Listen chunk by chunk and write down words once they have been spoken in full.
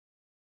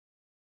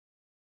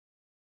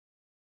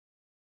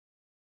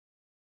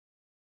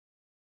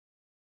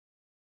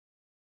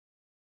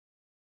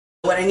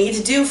What I need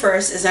to do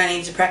first is I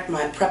need to prep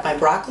my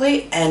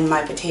broccoli and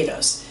my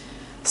potatoes.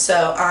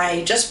 So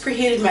I just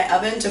preheated my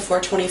oven to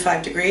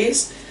 425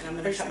 degrees, and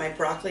I'm going to cut my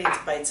broccoli into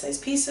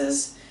bite-sized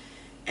pieces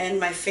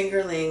and my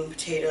fingerling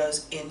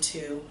potatoes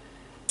into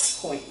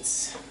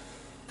points.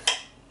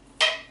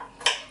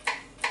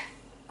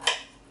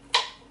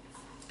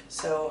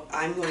 So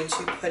I'm going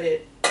to put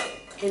it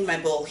in my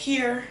bowl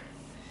here,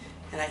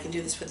 and I can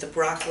do this with the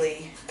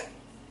broccoli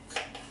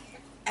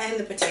and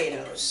the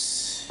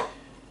potatoes.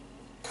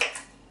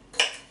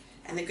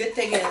 And the good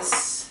thing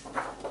is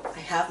I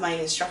have my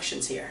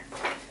instructions here,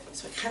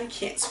 so I kind of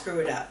can't screw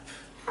it up.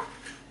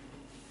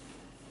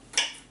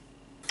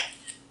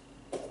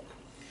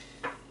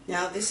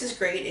 Now this is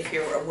great if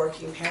you're a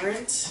working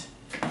parent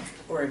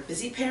or a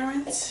busy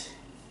parent,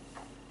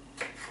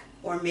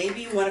 or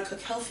maybe you want to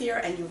cook healthier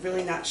and you're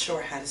really not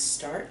sure how to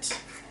start.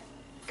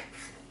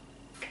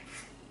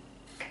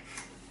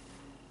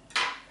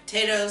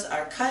 Potatoes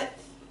are cut.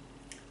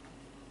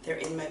 They're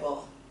in my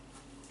bowl.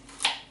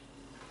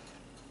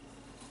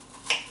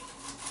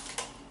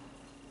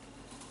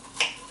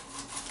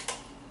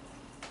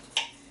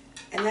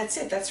 And that's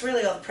it. That's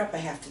really all the prep I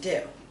have to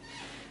do,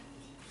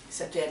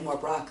 except add more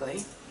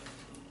broccoli.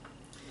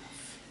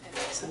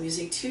 So I'm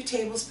using 2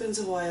 tablespoons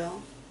of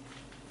oil.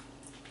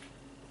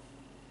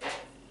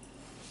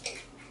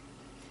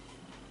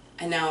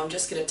 And now I'm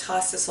just going to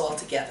toss this all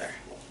together.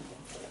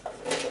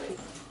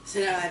 So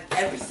now I have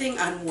everything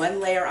on one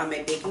layer on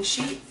my baking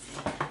sheet,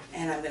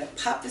 and I'm going to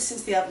pop this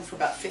into the oven for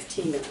about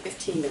 15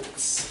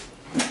 minutes.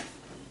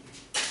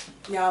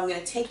 Now I'm going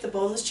to take the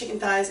boneless chicken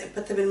thighs and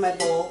put them in my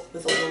bowl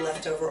with a little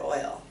leftover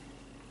oil.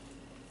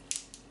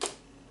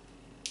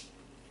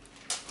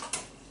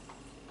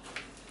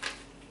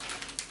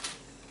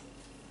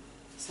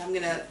 So I'm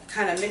going to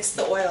kind of mix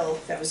the oil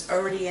that was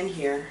already in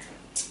here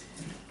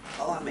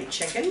all on my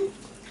chicken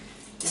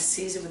and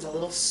season with a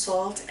little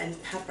salt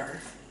and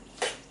pepper.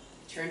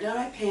 Turn down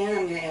my pan,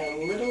 I'm going to add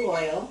a little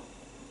oil,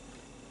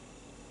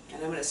 and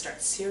I'm going to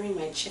start searing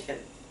my chicken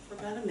for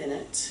about a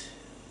minute.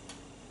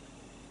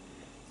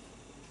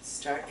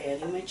 Start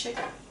adding my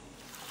chicken.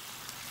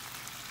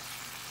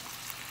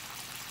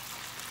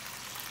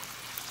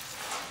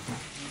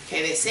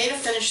 Okay, they say to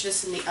finish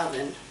this in the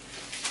oven,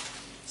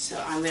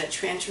 so I'm going to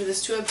transfer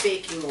this to a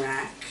baking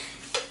rack.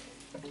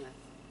 I'm going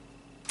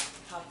to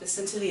pop this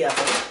into the oven.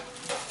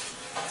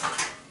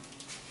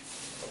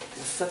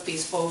 And flip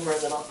these over a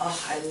little.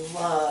 Oh, I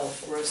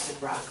love roasted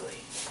broccoli.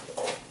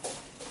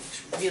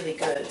 It's really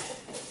good.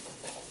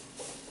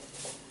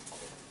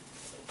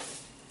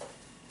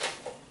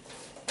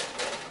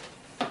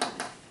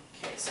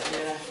 So I'm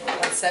going to,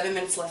 about 7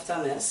 minutes left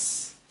on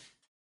this.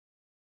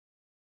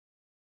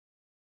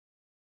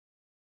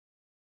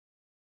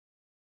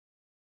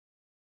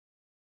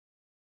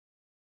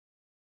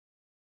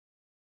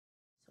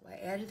 So I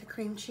added the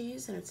cream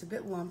cheese and it's a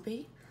bit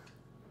lumpy.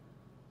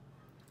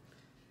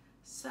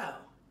 So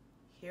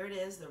here it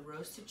is, the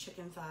roasted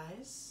chicken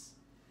thighs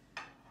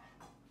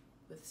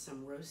with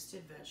some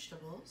roasted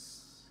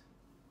vegetables.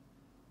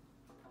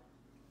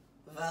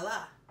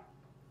 Voila!